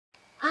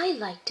I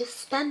like to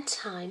spend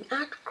time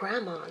at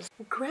Grandma's.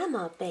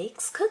 Grandma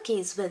bakes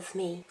cookies with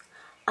me.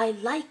 I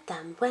like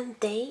them when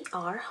they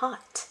are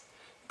hot.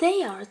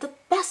 They are the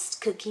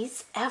best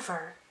cookies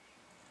ever.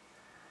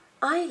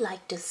 I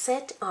like to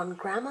sit on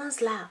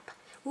Grandma's lap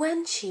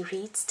when she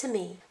reads to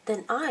me.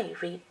 Then I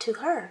read to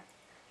her.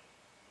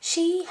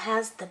 She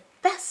has the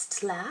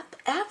best lap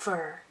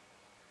ever.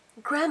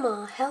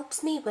 Grandma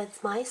helps me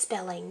with my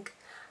spelling.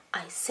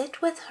 I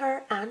sit with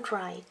her and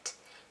write.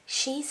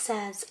 She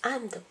says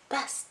I'm the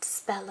best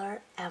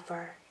speller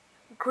ever.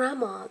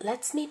 Grandma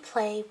lets me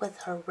play with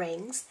her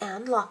rings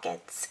and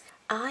lockets.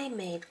 I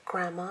made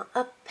Grandma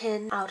a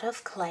pin out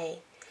of clay.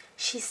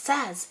 She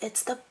says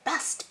it's the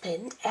best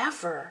pin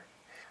ever.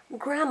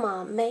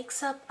 Grandma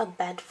makes up a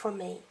bed for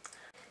me.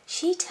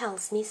 She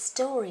tells me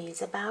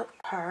stories about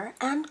her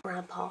and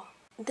Grandpa.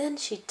 Then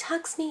she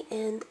tucks me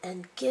in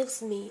and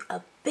gives me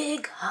a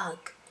big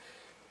hug.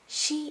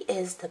 She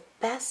is the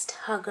best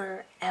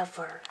hugger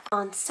ever.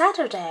 On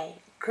Saturday,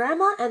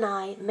 Grandma and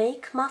I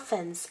make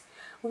muffins.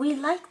 We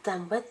like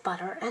them with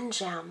butter and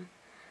jam.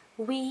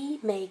 We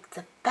make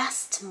the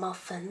best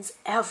muffins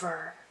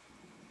ever.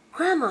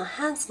 Grandma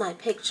hangs my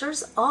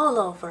pictures all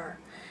over.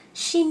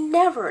 She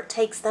never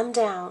takes them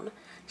down.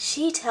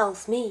 She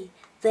tells me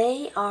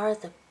they are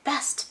the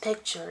best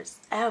pictures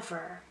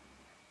ever.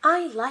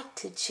 I like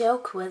to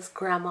joke with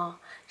Grandma.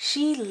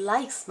 She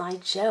likes my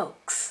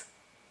jokes.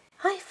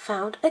 I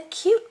found a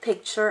cute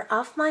picture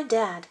of my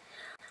dad.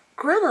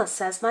 Grandma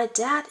says my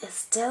dad is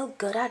still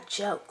good at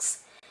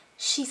jokes.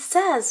 She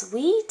says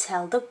we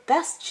tell the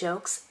best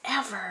jokes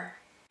ever.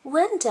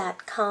 When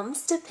Dad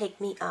comes to pick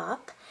me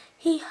up,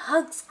 he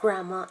hugs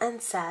Grandma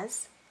and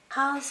says,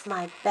 "How's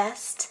my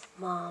best,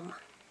 Mom?"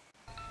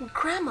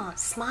 Grandma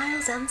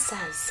smiles and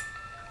says,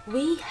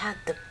 "We had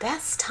the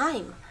best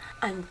time.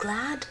 I'm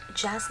glad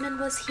Jasmine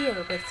was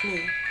here with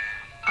me."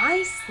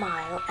 I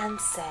smile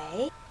and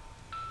say,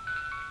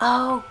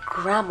 "Oh,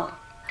 Grandma,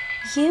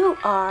 you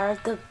are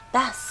the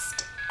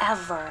best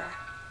ever."